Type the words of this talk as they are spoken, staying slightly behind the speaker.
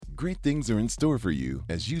Great things are in store for you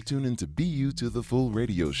as you tune into Be You to the Full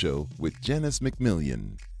radio show with Janice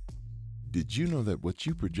McMillian. Did you know that what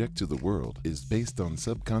you project to the world is based on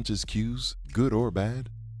subconscious cues, good or bad?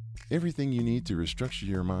 Everything you need to restructure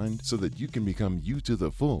your mind so that you can become you to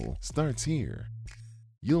the full starts here.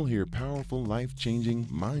 You'll hear powerful, life-changing,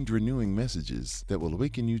 mind-renewing messages that will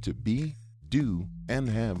awaken you to be, do, and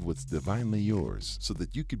have what's divinely yours so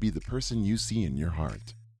that you could be the person you see in your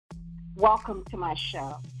heart. Welcome to my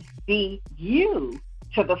show, Be You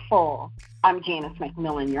to the Full. I'm Janice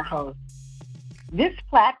McMillian, your host. This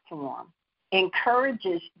platform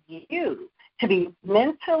encourages you to be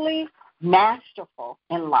mentally masterful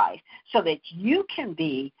in life so that you can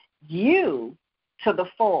be you to the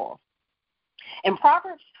full. In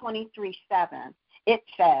Proverbs 23:7, it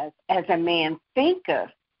says, as a man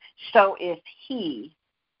thinketh, so is he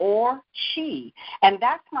or she. And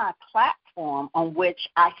that's my platform on which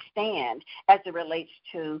I stand as it relates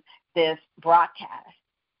to this broadcast.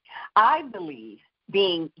 I believe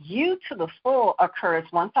being you to the full occurs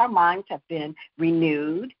once our minds have been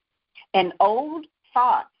renewed and old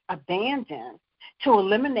thoughts abandoned to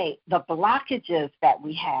eliminate the blockages that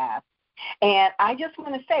we have. And I just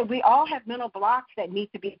want to say we all have mental blocks that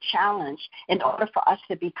need to be challenged in order for us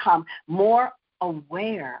to become more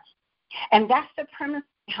aware. And that's the premise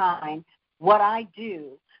behind what I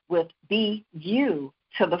do with Be You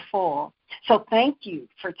to the Full. So thank you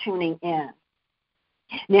for tuning in.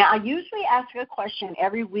 Now, I usually ask a question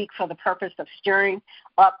every week for the purpose of stirring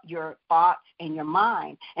up your thoughts and your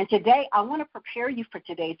mind. And today, I want to prepare you for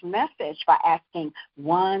today's message by asking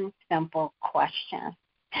one simple question.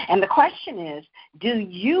 And the question is, do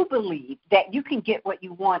you believe that you can get what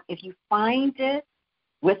you want if you find it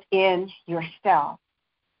within yourself?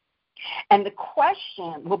 And the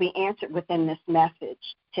question will be answered within this message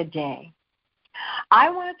today. I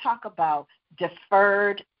want to talk about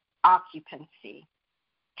deferred occupancy.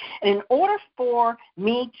 And in order for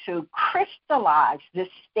me to crystallize this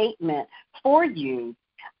statement for you,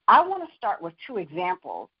 I want to start with two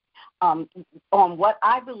examples on what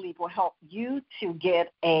I believe will help you to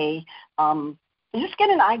get just get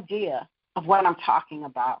an idea of what I'm talking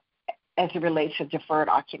about as it relates to deferred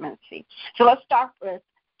occupancy. So let's start with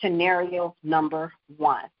scenario number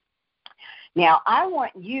one. Now, I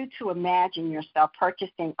want you to imagine yourself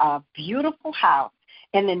purchasing a beautiful house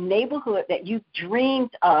in the neighborhood that you dreamed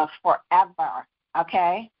of forever,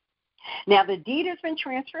 okay? Now, the deed has been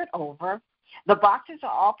transferred over. The boxes are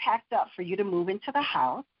all packed up for you to move into the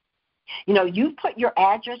house. You know, you've put your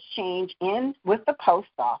address change in with the post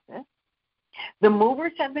office. The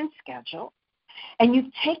movers have been scheduled. And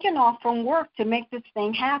you've taken off from work to make this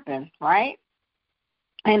thing happen, right?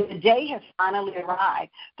 And the day has finally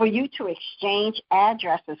arrived for you to exchange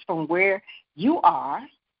addresses from where you are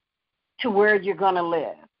to where you're going to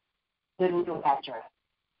live, the new address.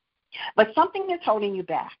 But something is holding you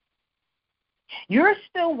back. You're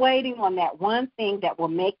still waiting on that one thing that will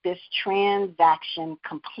make this transaction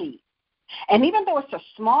complete. And even though it's a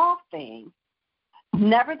small thing,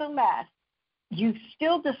 nevertheless, you've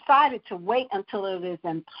still decided to wait until it is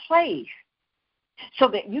in place so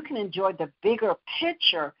that you can enjoy the bigger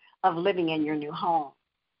picture of living in your new home.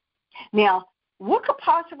 Now, what could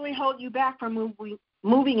possibly hold you back from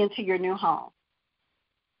moving into your new home?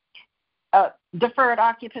 Deferred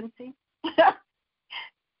occupancy?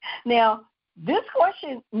 Now, this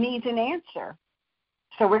question needs an answer.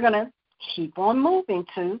 So we're going to keep on moving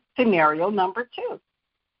to scenario number two.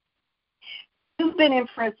 You've been in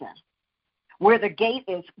prison where the gate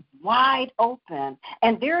is wide open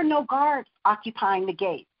and there are no guards occupying the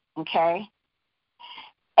gate, okay?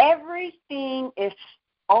 Everything is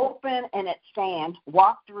open and it's saying,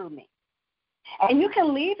 walk through me. And you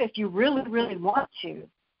can leave if you really, really want to.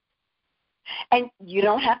 And you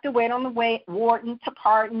don't have to wait on the warden to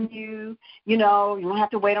pardon you. You know, you don't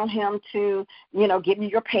have to wait on him to, give you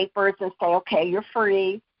your papers and say, okay, you're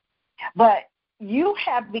free. But you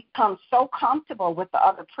have become so comfortable with the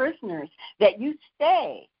other prisoners that you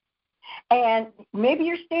stay. And maybe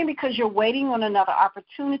you're staying because you're waiting on another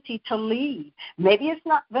opportunity to leave. Maybe it's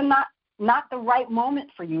not the right moment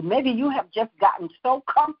for you. Maybe you have just gotten so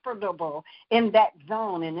comfortable in that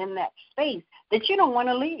zone and in that space that you don't want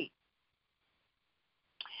to leave.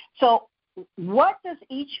 So what does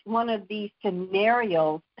each one of these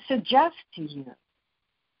scenarios suggest to you?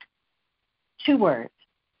 Two words: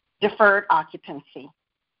 deferred occupancy.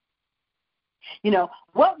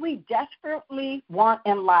 What we desperately want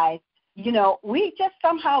in life, we just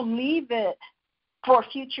somehow leave it for a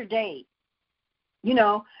future date. We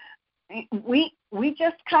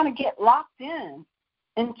just kind of get locked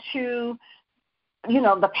into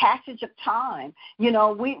the passage of time.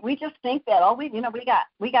 We just think that,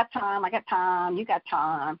 we got time, I got time, you got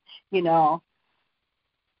time. We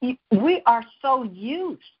are so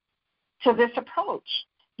used to this approach,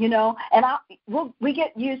 and we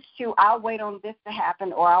get used to, I'll wait on this to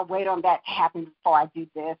happen, or I'll wait on that to happen before I do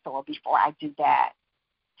this or before I do that,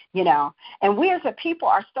 and we as a people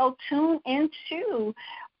are so tuned into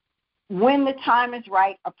when the time is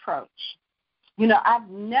right approach. I've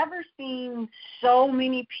never seen so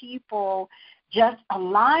many people just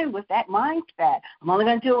align with that mindset. I'm only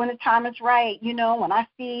going to do it when the time is right. When I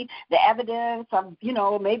see the evidence of,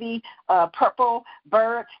 maybe a purple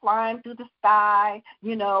bird flying through the sky,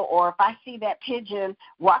 or if I see that pigeon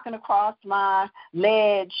walking across my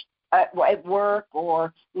ledge at work,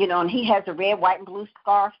 or, and he has a red, white, and blue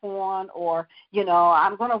scarf on, or,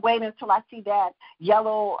 I'm going to wait until I see that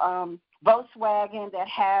yellow Volkswagen that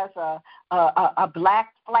has a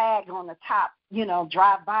black flag on the top,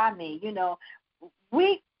 drive by me.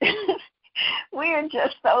 We are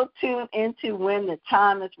just so tuned into when the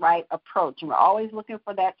time is right approach. And we're always looking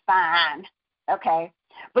for that sign, okay?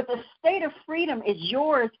 But the state of freedom is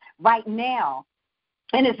yours right now,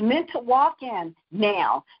 and it's meant to walk in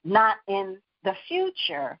now, not in the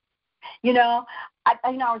future. I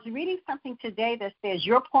was reading something today that says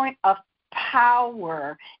your point of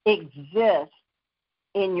power exists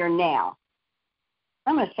in your now.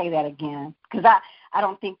 I'm going to say that again because I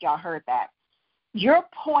don't think y'all heard that. Your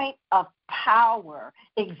point of power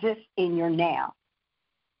exists in your now.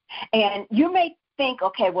 And you may think,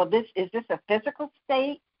 okay, well, is this a physical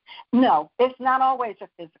state? No, it's not always a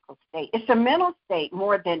physical state. It's a mental state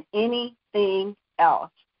more than anything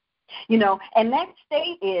else. And that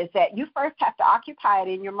state is that you first have to occupy it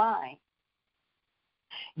in your mind.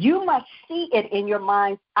 You must see it in your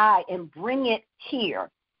mind's eye and bring it here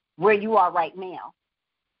where you are right now.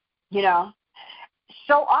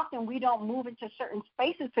 So often we don't move into certain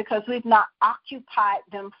spaces because we've not occupied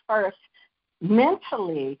them first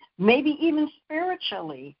mentally, maybe even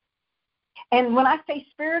spiritually. And when I say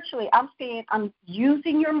spiritually, I'm saying I'm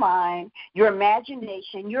using your mind, your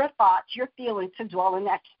imagination, your thoughts, your feelings to dwell in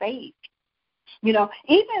that space.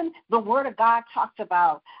 Even the Word of God talks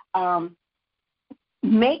about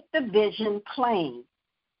make the vision plain.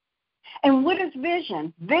 And what is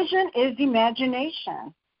vision? Vision is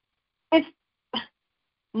imagination.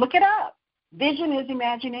 Look it up. Vision is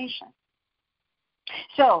imagination.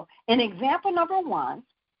 So, in example number 1,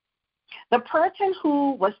 the person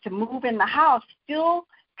who was to move in the house still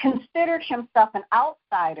considered himself an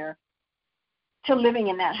outsider to living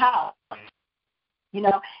in that house.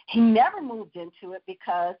 He never moved into it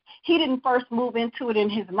because he didn't first move into it in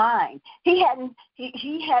his mind. He had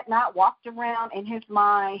not walked around in his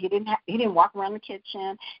mind. He didn't walk around the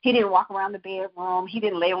kitchen. He didn't walk around the bedroom. He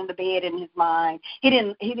didn't lay on the bed in his mind. He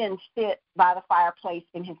didn't sit by the fireplace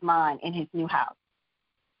in his mind in his new house.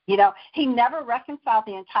 He never reconciled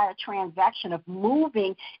the entire transaction of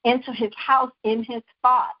moving into his house in his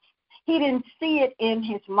thoughts. He didn't see it in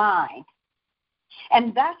his mind.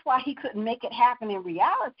 And that's why he couldn't make it happen in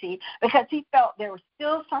reality, because he felt there was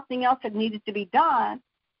still something else that needed to be done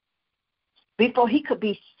before he could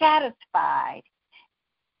be satisfied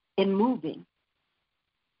in moving.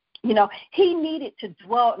 He needed to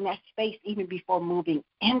dwell in that space even before moving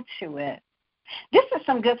into it. This is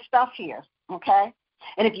some good stuff here, okay?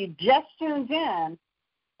 And if you just tuned in,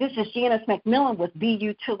 this is Janice McMillan with Be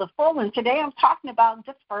You to the Full, and today I'm talking about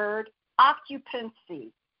deferred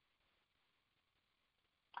occupancy.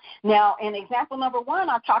 Now, in example number 1,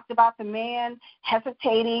 I talked about the man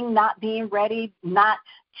hesitating, not being ready, not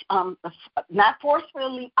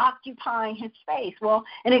forcefully occupying his space. Well,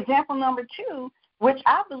 in example number 2, which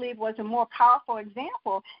I believe was a more powerful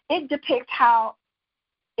example, it depicts how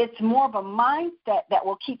it's more of a mindset that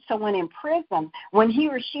will keep someone in prison when he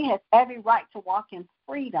or she has every right to walk in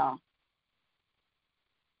freedom.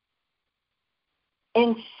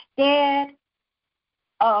 Instead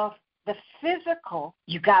of the physical,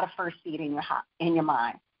 you got to first see it in your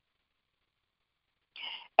mind.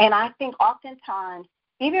 And I think oftentimes,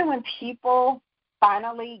 even when people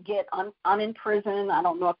finally get unimprisoned, I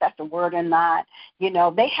don't know if that's a word or not, they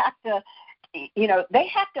have to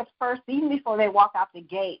first, even before they walk out the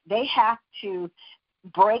gate, they have to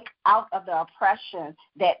break out of the oppression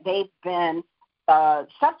that they've been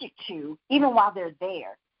subject to, even while they're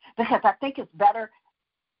there. Because I think it's better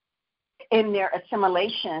in their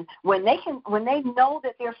assimilation when they know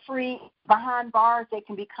that they're free behind bars, they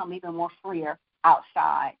can become even more freer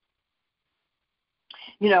outside.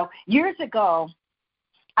 Years ago,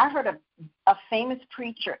 I heard a famous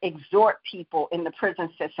preacher exhort people in the prison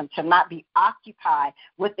system to not be occupied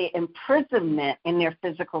with the imprisonment in their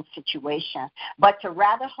physical situation, but to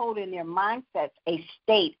rather hold in their mindsets a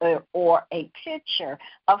state or a picture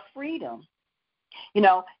of freedom.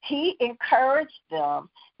 He encouraged them.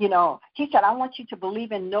 He said, I want you to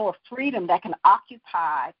believe and know a freedom that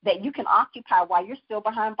you can occupy while you're still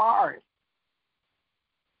behind bars.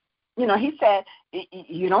 He said,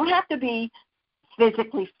 you don't have to be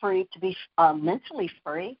physically free to be mentally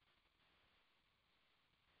free.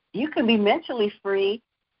 You can be mentally free,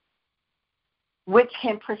 which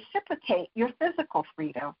can precipitate your physical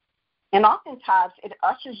freedom. And oftentimes it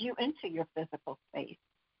ushers you into your physical space.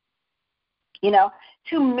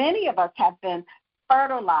 Too many of us have been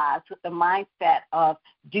fertilized with the mindset of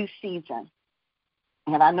due season.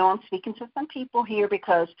 And I know I'm speaking to some people here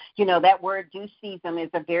because, that word due season is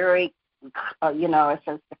a very, it's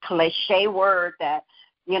a cliche word that,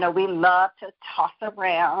 we love to toss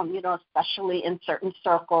around, especially in certain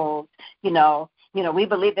circles. We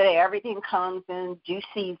believe that everything comes in due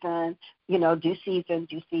season, due season,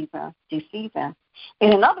 due season, due season.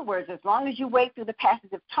 And in other words, as long as you wait through the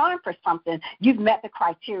passage of time for something, you've met the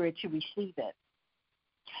criteria to receive it.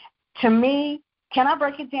 To me, can I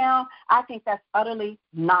break it down? I think that's utterly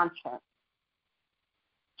nonsense.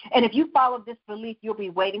 And if you follow this belief, you'll be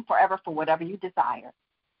waiting forever for whatever you desire.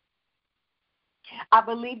 I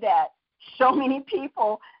believe that so many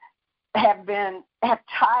people have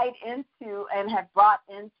tied into and have brought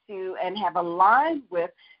into and have aligned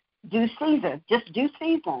with due season, just due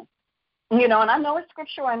season. And I know it's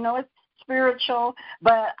scriptural, I know it's spiritual,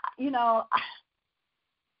 but,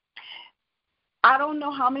 I don't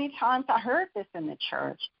know how many times I heard this in the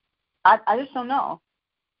church. I just don't know.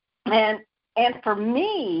 And for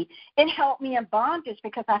me, it helped me in bondage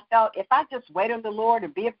because I felt if I just wait on the Lord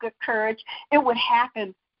and be of good courage, it would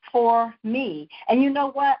happen for me. And you know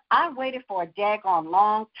what? I waited for a daggone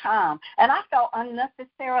long time, and I felt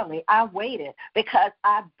unnecessarily I waited because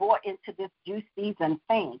I bought into this due season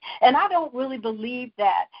thing. And I don't really believe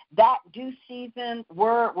that due season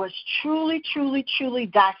word was truly, truly, truly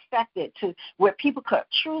dissected to where people could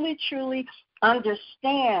truly, truly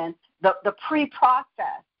understand the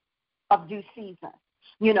pre-process of due season.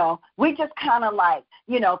 We just kind of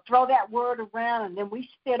throw that word around and then we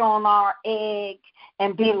sit on our egg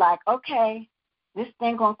and be like, okay, this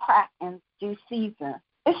thing going to crack in due season.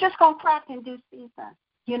 It's just going to crack in due season,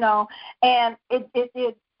 and it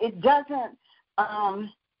doesn't,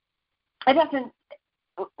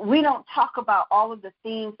 we don't talk about all of the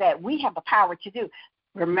things that we have the power to do.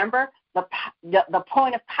 Remember, the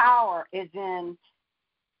point of power exists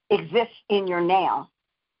in your now,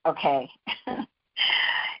 okay?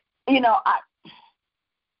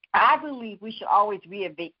 I believe we should always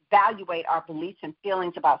reevaluate our beliefs and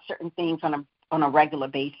feelings about certain things on a regular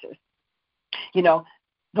basis.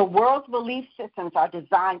 The world's belief systems are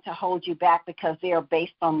designed to hold you back because they are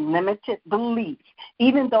based on limited beliefs,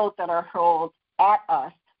 even those that are hurled at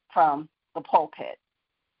us from the pulpit.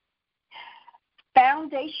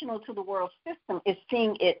 Foundational to the world system is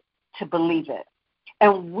seeing it to believe it.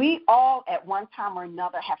 And we all, at one time or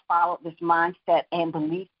another, have followed this mindset and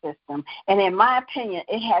belief system. And in my opinion,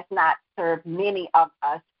 it has not served many of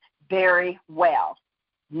us very well.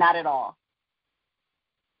 Not at all.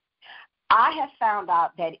 I have found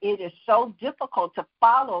out that it is so difficult to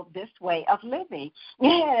follow this way of living.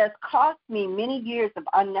 It has cost me many years of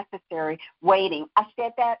unnecessary waiting. I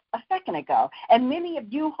said that a second ago. And many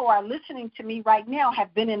of you who are listening to me right now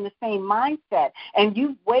have been in the same mindset, and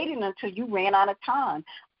you've waited until you ran out of time.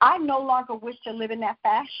 I no longer wish to live in that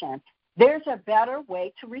fashion. There's a better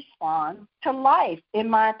way to respond to life, in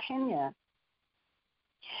my opinion.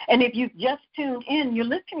 And if you've just tuned in, you're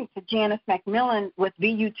listening to Janice McMillan with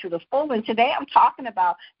VU to the Full, and today I'm talking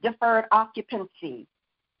about deferred occupancy.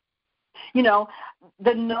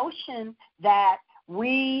 The notion that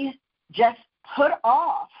we just put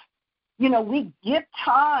off. We give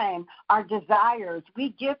time our desires.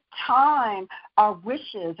 We give time our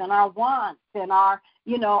wishes and our wants and our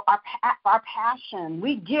passion.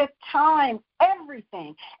 We give time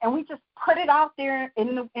everything, and we just put it out there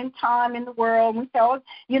in time in the world. We say,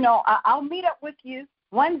 I'll meet up with you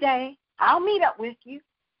one day. I'll meet up with you.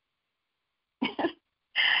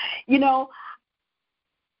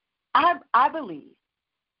 I believe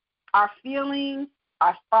our feelings,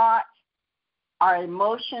 our thoughts, our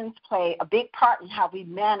emotions play a big part in how we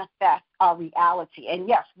manifest our reality. And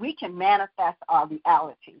yes, we can manifest our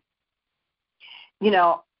reality.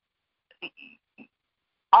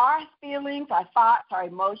 Our feelings, our thoughts, our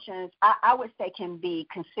emotions, I would say can be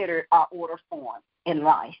considered our order form in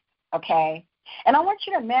life, okay? And I want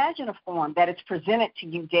you to imagine a form that is presented to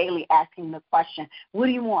you daily asking the question, what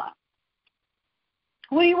do you want?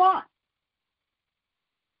 What do you want?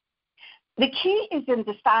 The key is in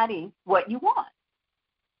deciding what you want.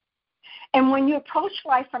 And when you approach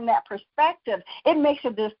life from that perspective, it makes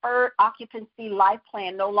a deferred occupancy life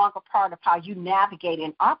plan no longer part of how you navigate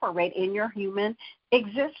and operate in your human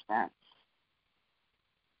existence.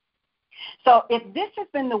 So if this has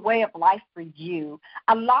been the way of life for you,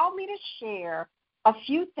 allow me to share a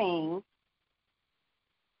few things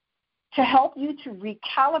to help you to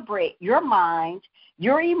recalibrate your mind,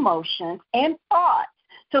 your emotions, and thoughts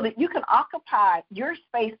so that you can occupy your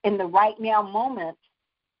space in the right now moments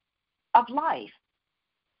of life.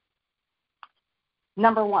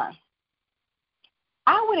 Number one,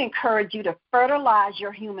 I would encourage you to fertilize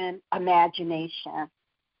your human imagination.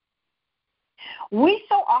 We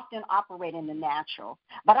so often operate in the natural,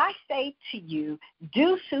 but I say to you,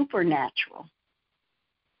 do supernatural.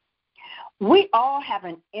 We all have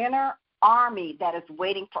an inner army that is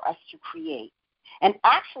waiting for us to create. And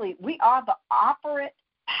actually, we are the operate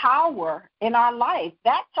power in our life.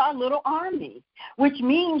 That's our little army, which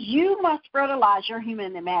means you must fertilize your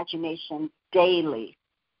human imagination daily.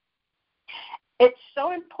 It's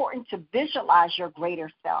so important to visualize your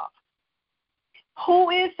greater self.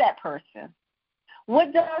 Who is that person?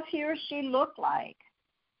 What does he or she look like?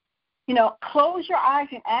 You know, close your eyes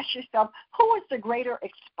and ask yourself, who is the greater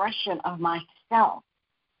expression of myself?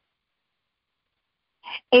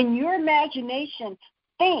 In your imagination,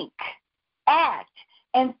 think, act,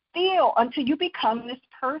 and feel until you become this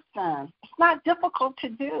person. It's not difficult to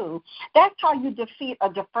do. That's how you defeat a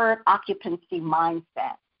deferred occupancy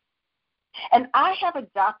mindset. And I have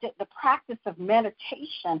adopted the practice of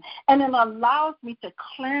meditation, and it allows me to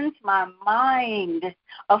cleanse my mind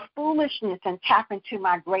of foolishness and tap into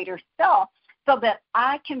my greater self so that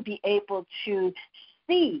I can be able to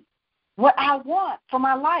see what I want for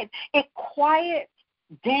my life. It quiets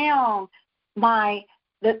down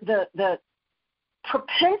the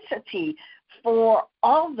propensity for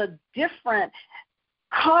all the different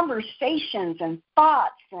conversations and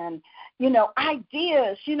thoughts and,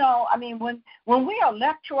 ideas. When we are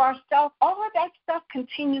left to ourselves, all of that stuff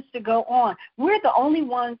continues to go on. We're the only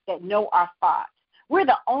ones that know our thoughts. We're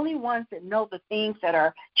the only ones that know the things that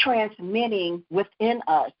are transmitting within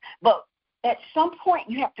us. But at some point,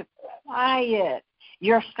 you have to quiet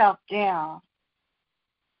yourself down.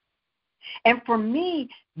 And for me,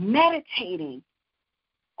 meditating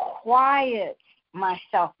quiets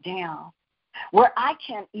myself down, where I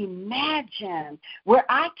can imagine, where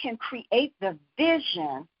I can create the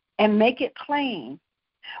vision and make it plain,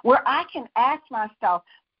 where I can ask myself,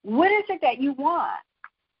 what is it that you want?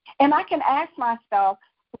 And I can ask myself,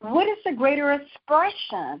 what is the greater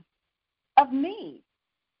expression of me?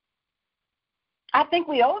 I think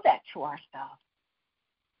we owe that to ourselves.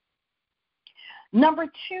 Number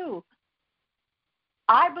two,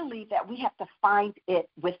 I believe that we have to find it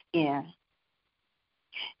within.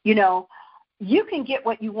 You can get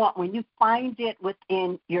what you want when you find it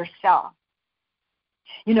within yourself.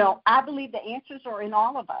 I believe the answers are in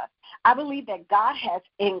all of us. I believe that God has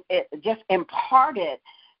just imparted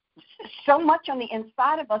so much on the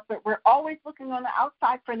inside of us, but we're always looking on the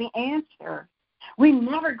outside for the answer. We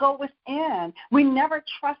never go within. We never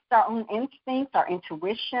trust our own instincts, our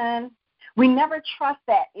intuition. We never trust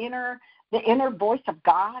the inner voice of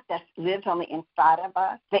God that lives on the inside of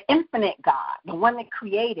us, the infinite God, the one that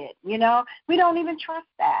created. We don't even trust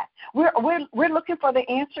that. We're looking for the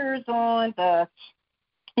answers on the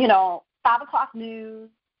 5 o'clock news,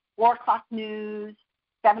 4 o'clock news,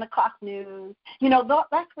 7 o'clock news.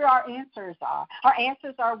 That's where our answers are. Our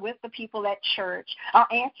answers are with the people at church. Our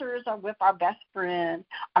answers are with our best friend,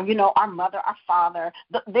 our mother, our father.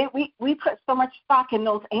 We put so much stock in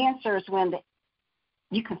those answers when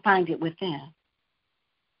you can find it within.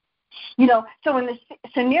 So in the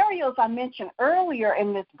scenarios I mentioned earlier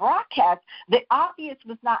in this broadcast, the obvious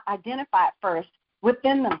was not identified first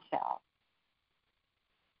within themselves.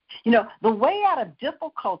 The way out of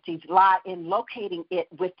difficulties lie in locating it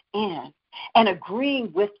within and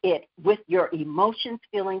agreeing with it with your emotions,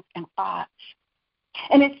 feelings, and thoughts.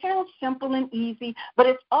 And it sounds simple and easy, but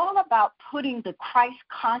it's all about putting the Christ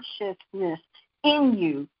consciousness in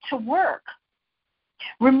you to work.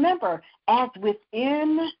 Remember, as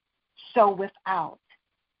within, so without.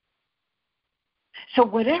 So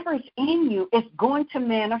whatever's in you is going to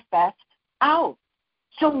manifest out.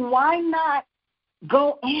 So why not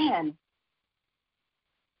go in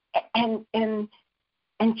and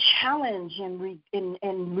challenge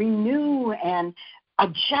and renew and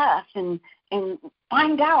adjust and and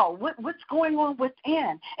find out what's going on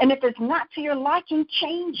within. And if it's not to your liking,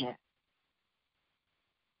 change it.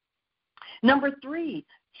 Number 3,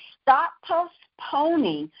 stop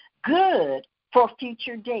postponing good for a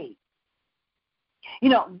future date.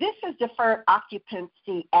 This is deferred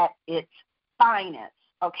occupancy at its finest,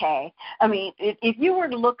 okay? I mean, if you were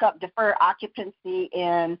to look up deferred occupancy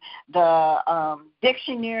in the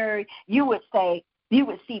dictionary, you would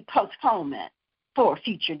see postponement for a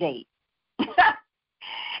future date.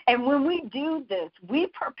 And when we do this, we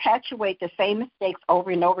perpetuate the same mistakes over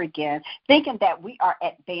and over again, thinking that we are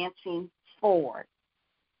advancing forward.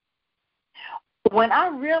 When I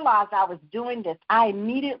realized I was doing this, I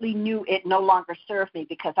immediately knew it no longer served me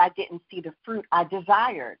because I didn't see the fruit I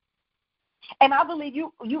desired. And I believe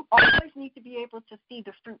you always need to be able to see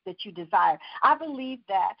the fruit that you desire. I believe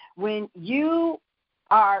that when you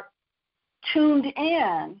are tuned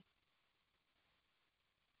in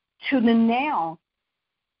to the now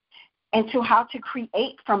and to how to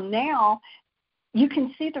create from now, you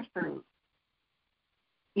can see the fruit.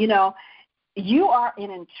 You are an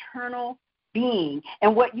internal being,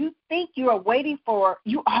 and what you think you are waiting for,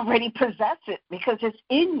 you already possess it because it's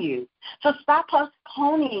in you. So stop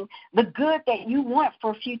postponing the good that you want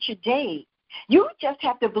for a future date. You just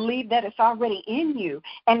have to believe that it's already in you,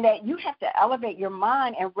 and that you have to elevate your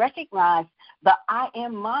mind and recognize the I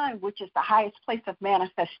am mind, which is the highest place of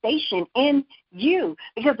manifestation in you.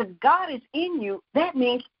 Because if God is in you, that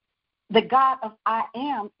means the God of I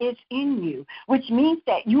am is in you, which means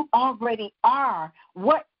that you already are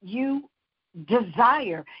what you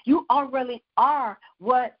desire. You already are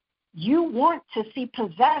what you want to see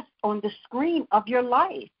possessed on the screen of your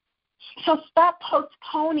life. So stop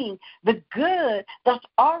postponing the good that's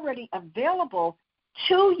already available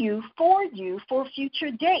to you for a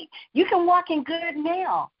future date. You can walk in good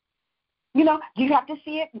now. Do you have to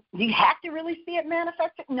see it? Do you have to really see it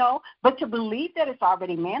manifested? No, but to believe that it's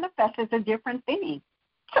already manifested is a different thing.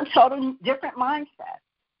 It's a total different mindset.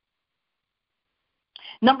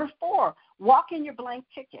 Number 4, walk in your blank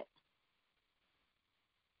ticket.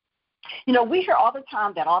 We hear all the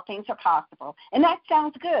time that all things are possible, and that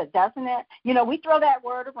sounds good, doesn't it? We throw that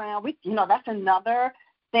word around. That's another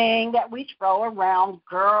thing that we throw around.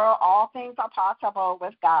 Girl, all things are possible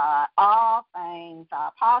with God. All things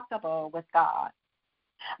are possible with God.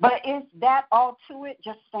 But is that all to it,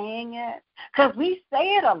 just saying it? Because we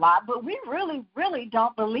say it a lot, but we really, really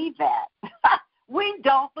don't believe that. We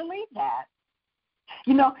don't believe that.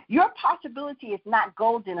 Your possibility is not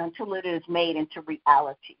golden until it is made into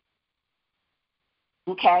reality.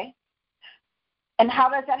 Okay? And how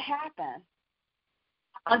does that happen?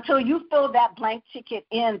 Until you fill that blank ticket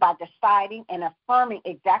in by deciding and affirming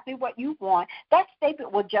exactly what you want, that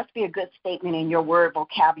statement will just be a good statement in your word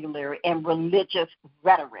vocabulary and religious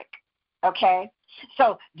rhetoric. Okay?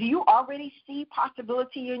 So do you already see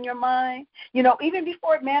possibility in your mind? Even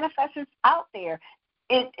before it manifests out there,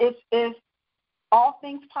 is all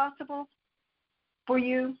things possible for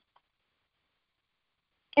you?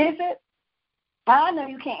 Is it? I know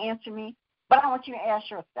you can't answer me, but I want you to ask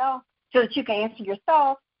yourself so that you can answer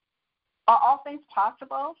yourself. Are all things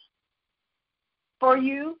possible for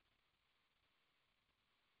you?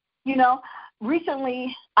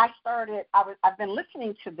 Recently I've been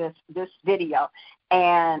listening to this video,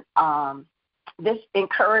 and this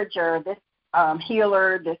encourager, this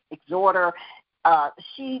healer, this exhorter,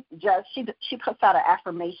 she puts out an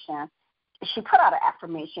affirmation. She put out an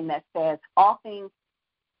affirmation that says, all things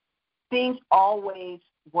always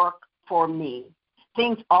work for me.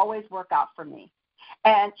 Things always work out for me.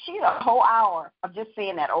 And she had a whole hour of just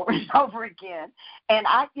saying that over and over again. And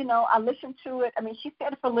I listened to it. I mean, she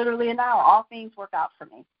said it for literally an hour. All things work out for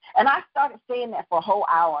me. And I started saying that for a whole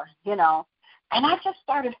hour, And I just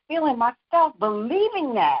started feeling myself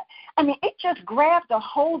believing that. I mean, it just grabbed a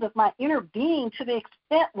hold of my inner being to the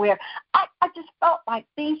extent where I just felt like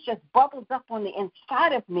things just bubbled up on the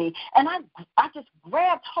inside of me. And I just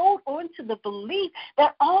grabbed hold onto the belief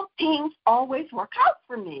that all things always work out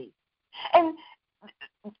for me. And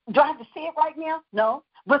do I have to say it right now? No,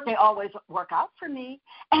 but they always work out for me.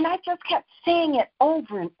 And I just kept saying it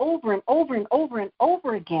over and over and over and over and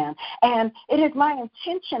over again. And it is my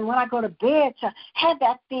intention when I go to bed to have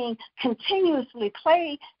that thing continuously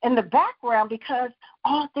play in the background, because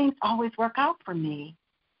all things always work out for me.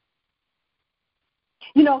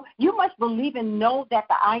 You must believe and know that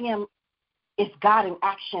the I am is God in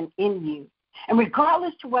action in you. And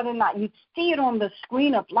regardless to whether or not you see it on the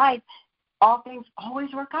screen of life, all things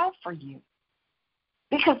always work out for you.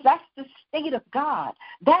 Because that's the state of God.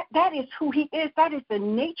 That is who he is. That is the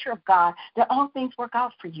nature of God, that all things work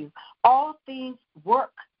out for you. All things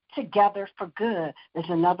work together for good. There's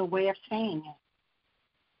another way of saying it.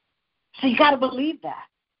 So you got to believe that.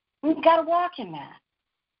 You got to walk in that.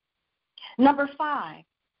 Number 5,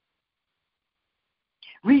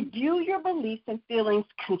 review your beliefs and feelings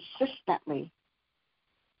consistently.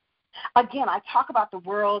 Again, I talk about the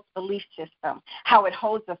world's belief system, how it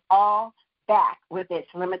holds us all back with its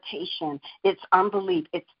limitation, its unbelief,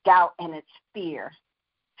 its doubt, and its fear.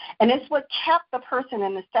 And it's what kept the person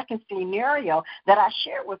in the second scenario that I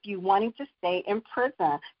shared with you wanting to stay in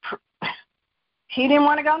prison. He didn't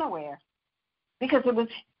want to go nowhere because it was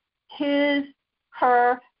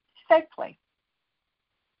her safe place.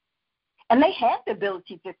 And they had the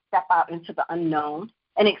ability to step out into the unknown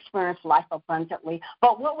and experience life abundantly.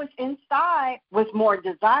 But what was inside was more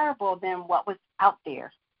desirable than what was out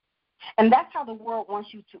there. And that's how the world wants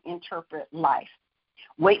you to interpret life.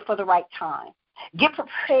 Wait for the right time. Get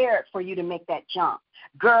prepared for you to make that jump.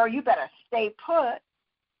 Girl, you better stay put.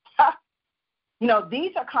 You know,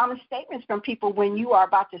 these are common statements from people when you are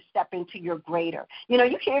about to step into your greater. You know,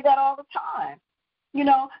 you hear that all the time. You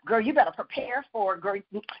know, girl, you better prepare for it.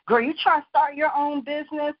 Girl, you trying to start your own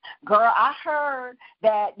business? Girl, I heard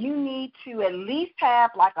that you need to at least have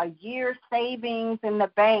like a year's savings in the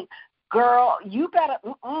bank. Girl, you better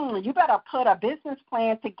put a business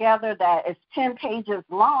plan together that is 10 pages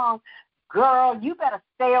long. Girl, you better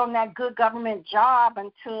stay on that good government job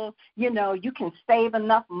until, you know, you can save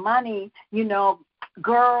enough money. You know,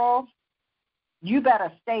 girl, you better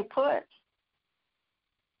stay put.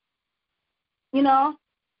 You know,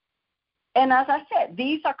 and as I said,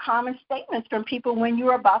 these are common statements from people when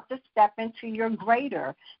you're about to step into your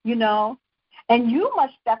greater, you know, and you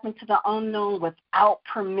must step into the unknown without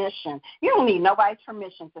permission. You don't need nobody's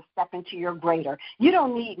permission to step into your greater. You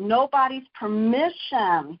don't need nobody's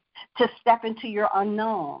permission to step into your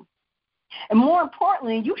unknown. And more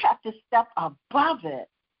importantly, you have to step above it.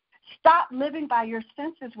 Stop living by your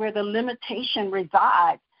senses where the limitation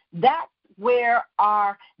resides. That's where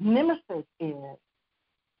our nemesis is.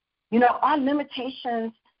 You know, our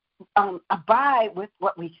limitations abide with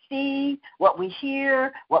what we see, what we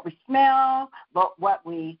hear, what we smell, what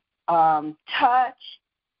we touch.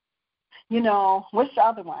 You know, what's the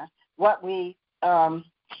other one? What we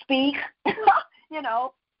speak. You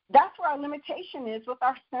know, that's where our limitation is with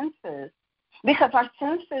our senses, because our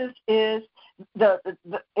senses is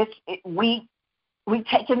we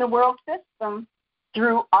take in the world system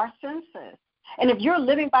through our senses. And if you're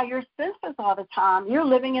living by your senses all the time, you're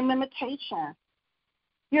living in limitation.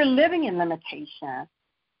 You're living in limitation.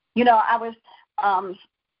 You know, I was,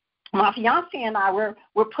 my fiance and I were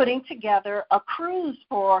putting together a cruise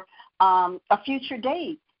for a future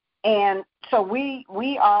date. And so we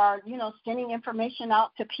are, you know, sending information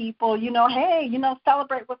out to people, you know, hey, you know,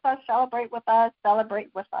 celebrate with us.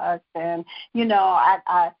 And, you know,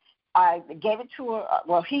 I gave it to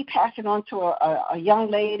he passed it on to a young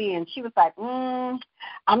lady, and she was like,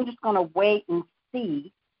 I'm just going to wait and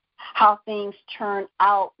see how things turn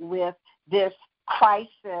out with this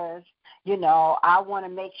crisis. You know, I want to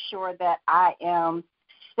make sure that I am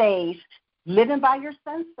safe, living by your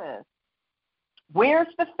senses. Where's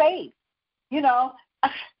the faith? You know,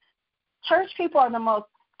 church people are the most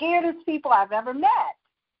scaredest people I've ever met.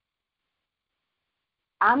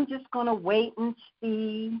 I'm just going to wait and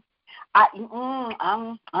see.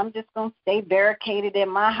 I'm just going to stay barricaded in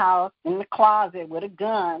my house, in the closet with a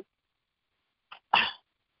gun.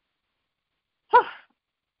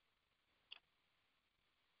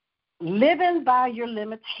 Living by your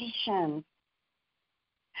limitations.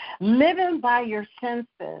 Living by your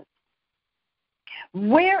senses.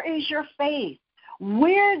 Where is your faith?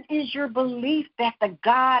 Where is your belief that the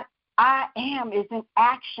God I am is in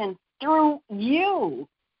action through you?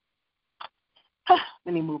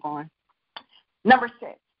 Let me move on. Number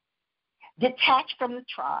 6, detach from the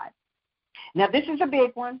tribe. Now, this is a big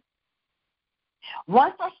one.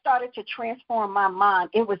 Once I started to transform my mind,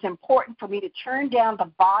 it was important for me to turn down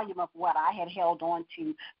the volume of what I had held on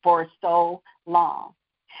to for so long.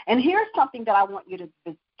 And here's something that I want you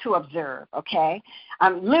to observe, okay?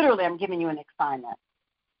 I'm giving you an assignment.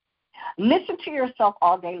 Listen to yourself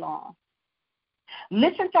all day long.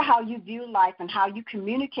 Listen to how you view life and how you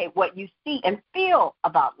communicate what you see and feel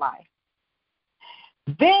about life.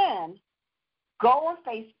 Then go on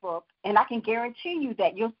Facebook, and I can guarantee you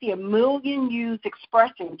that you'll see 1 million yous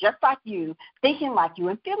expressing just like you, thinking like you,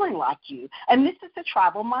 and feeling like you. And this is the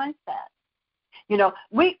tribal mindset. You know,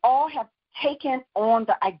 we all have taken on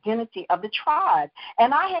the identity of the tribe.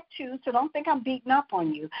 And I have too, so don't think I'm beating up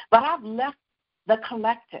on you. But I've left the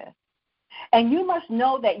collective. And you must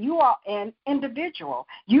know that you are an individual.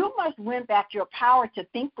 You must win back your power to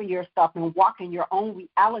think for yourself and walk in your own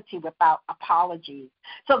reality without apologies.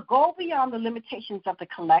 So go beyond the limitations of the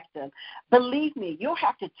collective. Believe me, you'll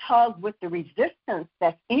have to tug with the resistance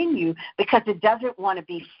that's in you because it doesn't want to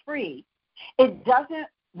be free. It doesn't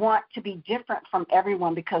want to be different from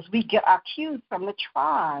everyone because we get our cues from the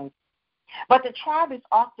tribe. But the tribe is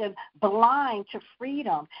often blind to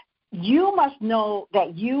freedom. You must know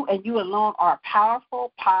that you and you alone are a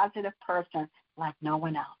powerful, positive person like no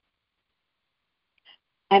one else.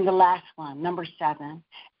 And the last one, number 7,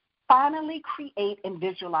 finally create and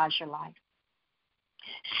visualize your life.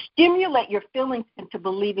 Stimulate your feelings into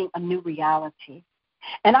believing a new reality.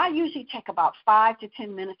 And I usually take about 5 to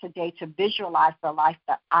 10 minutes a day to visualize the life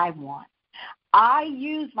that I want. I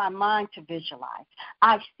use my mind to visualize.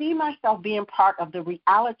 I see myself being part of the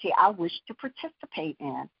reality I wish to participate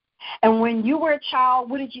in. And when you were a child,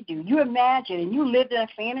 what did you do? You imagined and you lived in a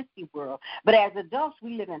fantasy world. But as adults,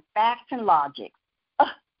 we live in facts and logic.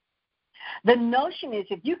 The notion is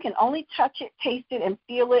if you can only touch it, taste it, and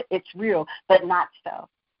feel it, it's real, but not so.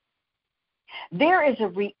 There is a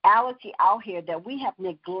reality out here that we have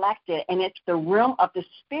neglected, and it's the realm of the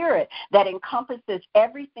spirit that encompasses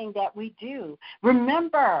everything that we do.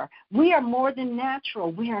 Remember, we are more than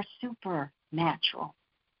natural. We are supernatural.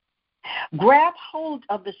 Grab hold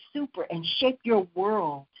of the super and shape your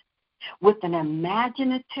world with an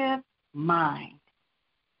imaginative mind.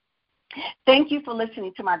 Thank you for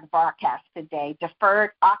listening to my broadcast today,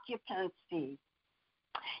 Deferred Occupancy.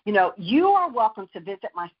 You are welcome to visit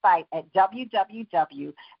my site at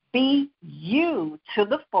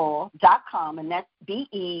www.beutothefull.com, and that's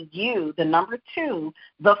BEU, the number 2,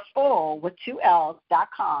 the full with 2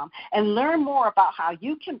 L's.com, and learn more about how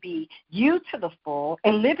you can be you to the full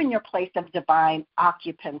and live in your place of divine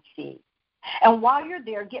occupancy. And while you're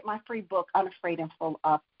there, get my free book, Unafraid and Full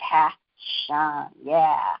of Passion.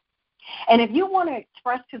 Yeah. And if you want to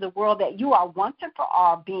express to the world that you are once and for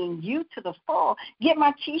all being you to the full, get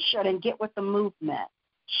my T-shirt and get with the movement.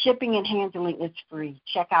 Shipping and handling is free.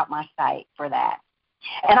 Check out my site for that.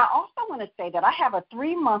 And I also want to say that I have a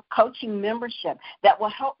 3-month coaching membership that will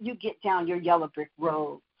help you get down your yellow brick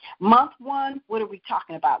road. Month 1, what are we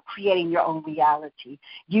talking about? Creating your own reality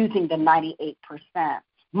using the 98%.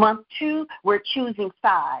 Month 2, we're choosing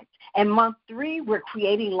sides. And month 3, we're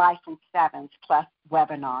creating life in 7s plus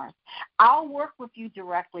webinars. I'll work with you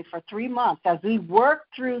directly for 3 months as we work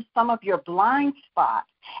through some of your blind spots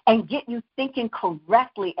and get you thinking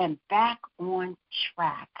correctly and back on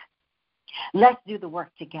track. Let's do the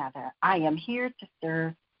work together. I am here to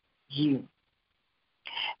serve you.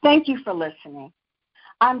 Thank you for listening.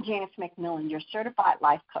 I'm Janice McMillan, your certified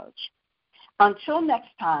life coach. Until next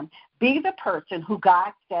time, be the person who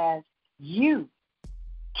God says you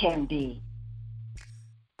can be.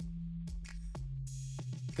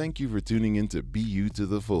 Thank you for tuning in to Be You to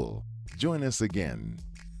the Full. Join us again.